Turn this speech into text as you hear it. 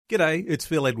G'day, it's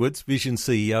Phil Edwards, Vision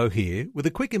CEO here, with a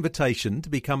quick invitation to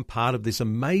become part of this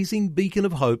amazing beacon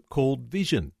of hope called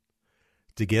Vision.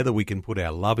 Together we can put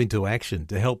our love into action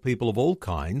to help people of all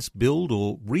kinds build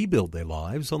or rebuild their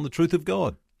lives on the truth of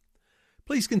God.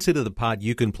 Please consider the part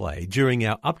you can play during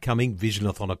our upcoming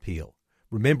Visionathon appeal,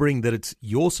 remembering that it's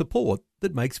your support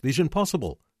that makes Vision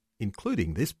possible,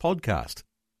 including this podcast.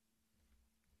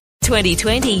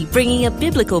 2020, bringing a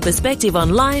biblical perspective on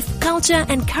life, culture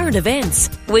and current events.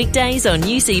 Weekdays on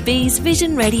UCB's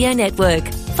Vision Radio Network.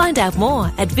 Find out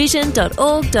more at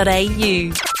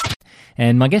vision.org.au.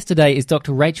 And my guest today is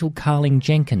Dr. Rachel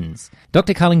Carling-Jenkins.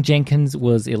 Dr. Carling-Jenkins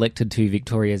was elected to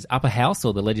Victoria's Upper House,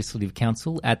 or the Legislative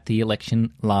Council, at the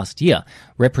election last year,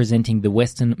 representing the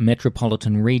Western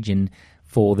Metropolitan Region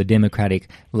for the Democratic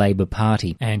Labor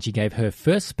Party, and she gave her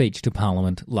first speech to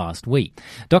Parliament last week.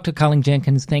 Dr.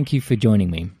 Carling-Jenkins, thank you for joining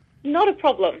me. Not a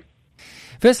problem.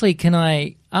 Firstly, can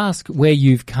I ask where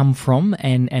you've come from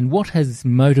and what has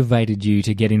motivated you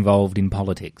to get involved in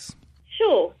politics?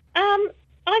 Sure.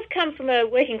 I've come from a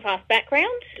working class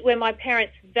background where my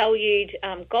parents valued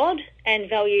God and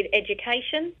valued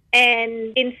education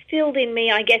and instilled in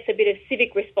me, I guess, a bit of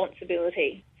civic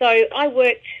responsibility. So I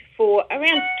worked for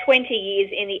around 20 years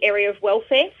in the area of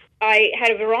welfare. I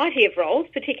had a variety of roles,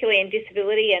 particularly in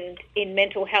disability and in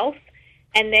mental health,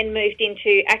 and then moved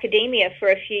into academia for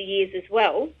a few years as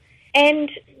well.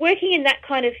 And working in that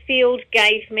kind of field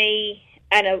gave me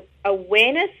an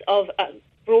awareness of a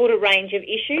broader range of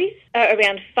issues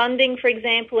around funding, for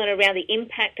example, and around the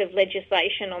impact of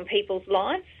legislation on people's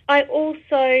lives. I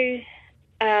also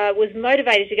was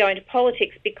motivated to go into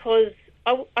politics because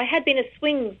I had been a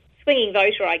swinging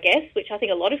voter, I guess, which I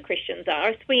think a lot of Christians are,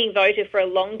 a swinging voter for a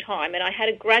long time, and I had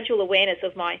a gradual awareness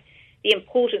of the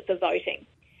importance of voting.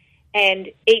 And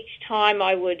each time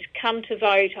I would come to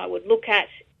vote, I would look at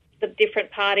the different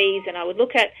parties and I would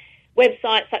look at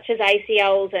websites such as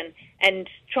ACL's and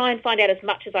try and find out as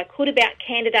much as I could about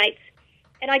candidates.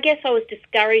 And I guess I was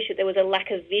discouraged that there was a lack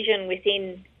of vision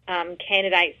within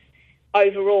candidates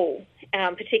overall,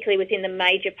 particularly within the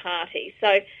major parties.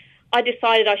 So I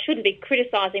decided I shouldn't be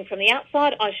criticising from the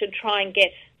outside, I should try and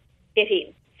get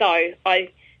in. So I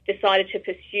decided to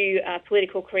pursue a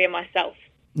political career myself.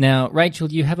 Now, Rachel,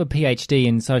 you have a PhD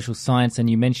in social science and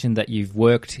you mentioned that you've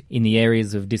worked in the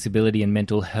areas of disability and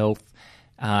mental health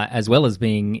as well as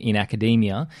being in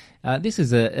academia. This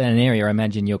is an area I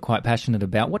imagine you're quite passionate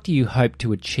about. What do you hope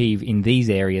to achieve in these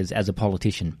areas as a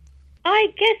politician? I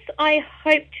guess I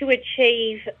hope to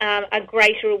achieve a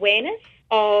greater awareness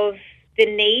of the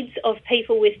needs of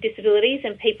people with disabilities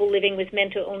and people living with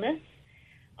mental illness.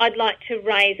 I'd like to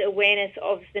raise awareness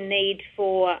of the need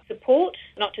for support,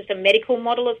 not just a medical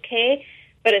model of care,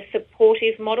 but a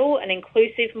supportive model, an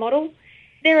inclusive model.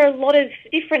 There are a lot of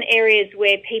different areas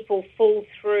where people fall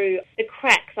through the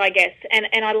cracks, I guess, and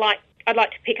I'd like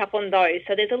to pick up on those.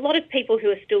 So there's a lot of people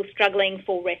who are still struggling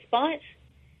for respite.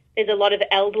 There's a lot of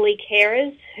elderly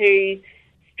carers who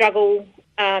struggle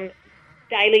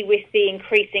daily with the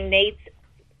increasing needs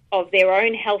of their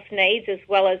own health needs as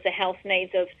well as the health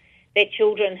needs of their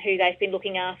children who they've been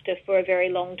looking after for a very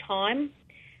long time.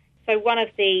 So one of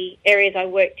the areas I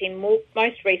worked in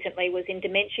most recently was in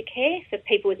dementia care for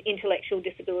people with intellectual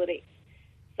disabilities.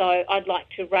 So I'd like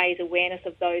to raise awareness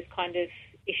of those kind of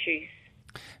issues.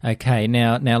 Okay,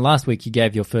 now last week you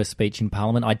gave your first speech in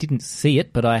Parliament. I didn't see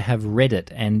it, but I have read it.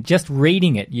 And just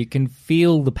reading it, you can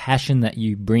feel the passion that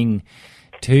you bring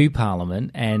to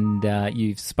Parliament, and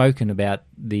you've spoken about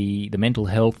the mental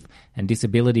health and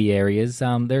disability areas.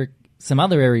 There are some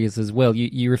other areas as well.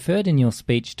 You referred in your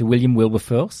speech to William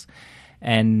Wilberforce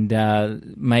and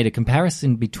made a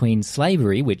comparison between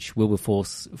slavery, which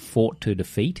Wilberforce fought to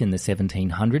defeat in the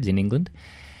 1700s in England,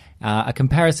 a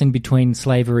comparison between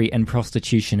slavery and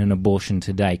prostitution and abortion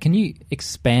today. Can you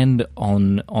expand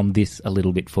on this a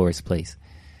little bit for us, please?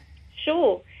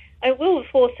 Sure.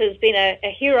 Wilberforce has been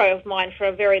a hero of mine for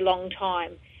a very long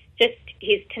time. Just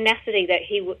his tenacity that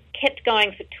he kept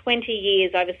going for 20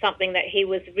 years over something that he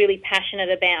was really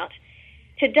passionate about.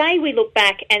 Today we look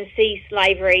back and see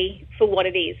slavery for what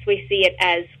it is. We see it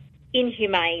as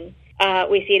inhumane.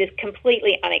 We see it as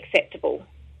completely unacceptable.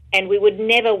 And we would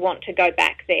never want to go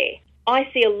back there. I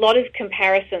see a lot of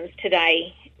comparisons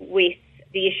today with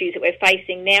the issues that we're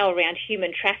facing now around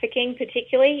human trafficking,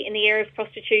 particularly in the area of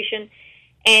prostitution,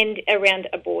 and around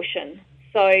abortion.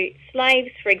 So slaves,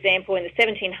 for example, in the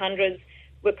 1700s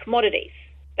were commodities.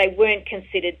 They weren't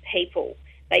considered people.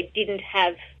 They didn't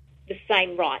have the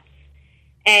same rights.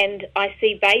 And I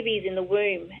see babies in the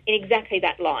womb in exactly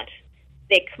that light.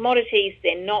 They're commodities,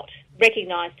 they're not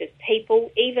recognised as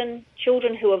people, even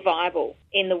children who are viable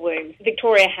in the womb.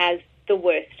 Victoria has the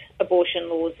worst abortion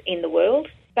laws in the world.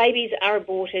 Babies are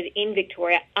aborted in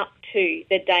Victoria up to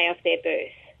the day of their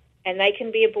birth, and they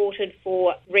can be aborted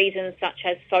for reasons such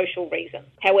as social reasons,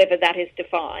 however that is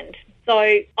defined.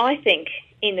 So I think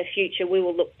in the future we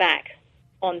will look back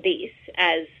on this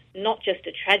as not just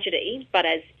a tragedy, but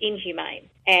as inhumane,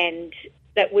 and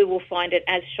that we will find it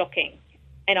as shocking.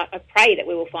 And I pray that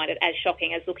we will find it as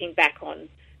shocking as looking back on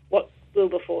what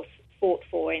Wilberforce fought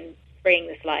for in freeing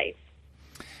the slaves.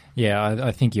 Yeah,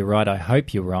 I think you're right. I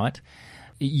hope you're right.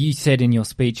 You said in your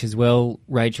speech as well,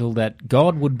 Rachel, that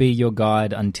God would be your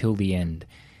guide until the end.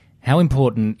 How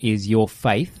important is your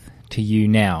faith to you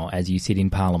now as you sit in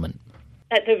Parliament?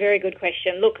 That's a very good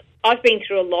question. Look, I've been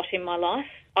through a lot in my life.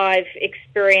 I've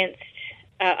experienced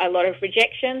a lot of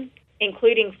rejection,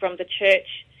 including from the church.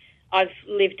 I've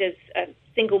lived as a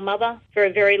single mother for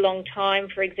a very long time,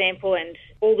 for example, and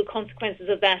all the consequences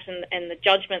of that and the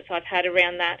judgments I've had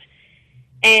around that.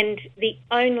 And the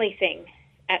only thing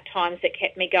at times that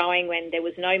kept me going when there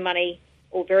was no money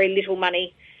or very little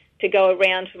money to go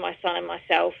around for my son and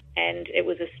myself, and it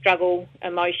was a struggle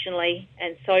emotionally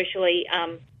and socially,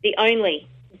 the only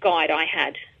guide I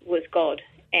had was God.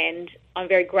 And I'm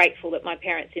very grateful that my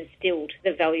parents instilled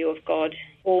the value of God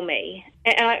for me.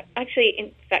 And I actually,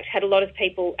 in fact, had a lot of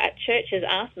people at churches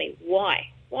ask me,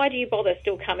 why? Why do you bother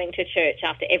still coming to church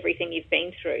after everything you've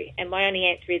been through? And my only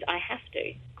answer is, I have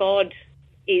to. God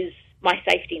is my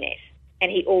safety net,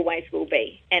 and he always will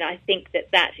be. And I think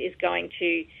that that is going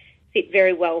to fit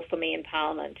very well for me in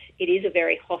Parliament. It is a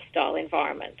very hostile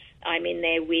environment. I'm in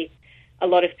there with a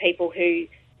lot of people who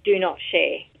do not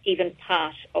share even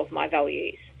part of my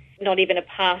values, not even a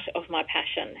part of my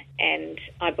passion. And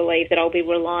I believe that I'll be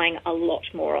relying a lot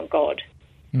more on God.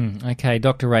 Okay,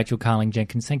 Dr. Rachel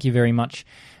Carling-Jenkins, thank you very much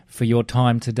for your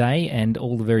time today, and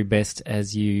all the very best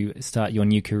as you start your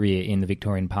new career in the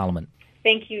Victorian Parliament.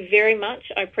 Thank you very much.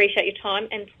 I appreciate your time,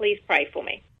 and please pray for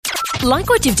me. Like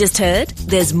what you've just heard?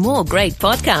 There's more great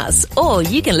podcasts, or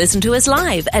you can listen to us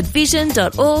live at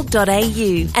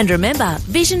vision.org.au. And remember,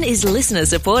 Vision is listener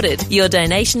supported. Your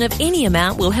donation of any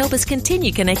amount will help us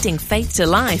continue connecting faith to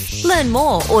life. Learn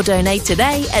more or donate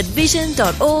today at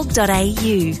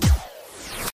vision.org.au.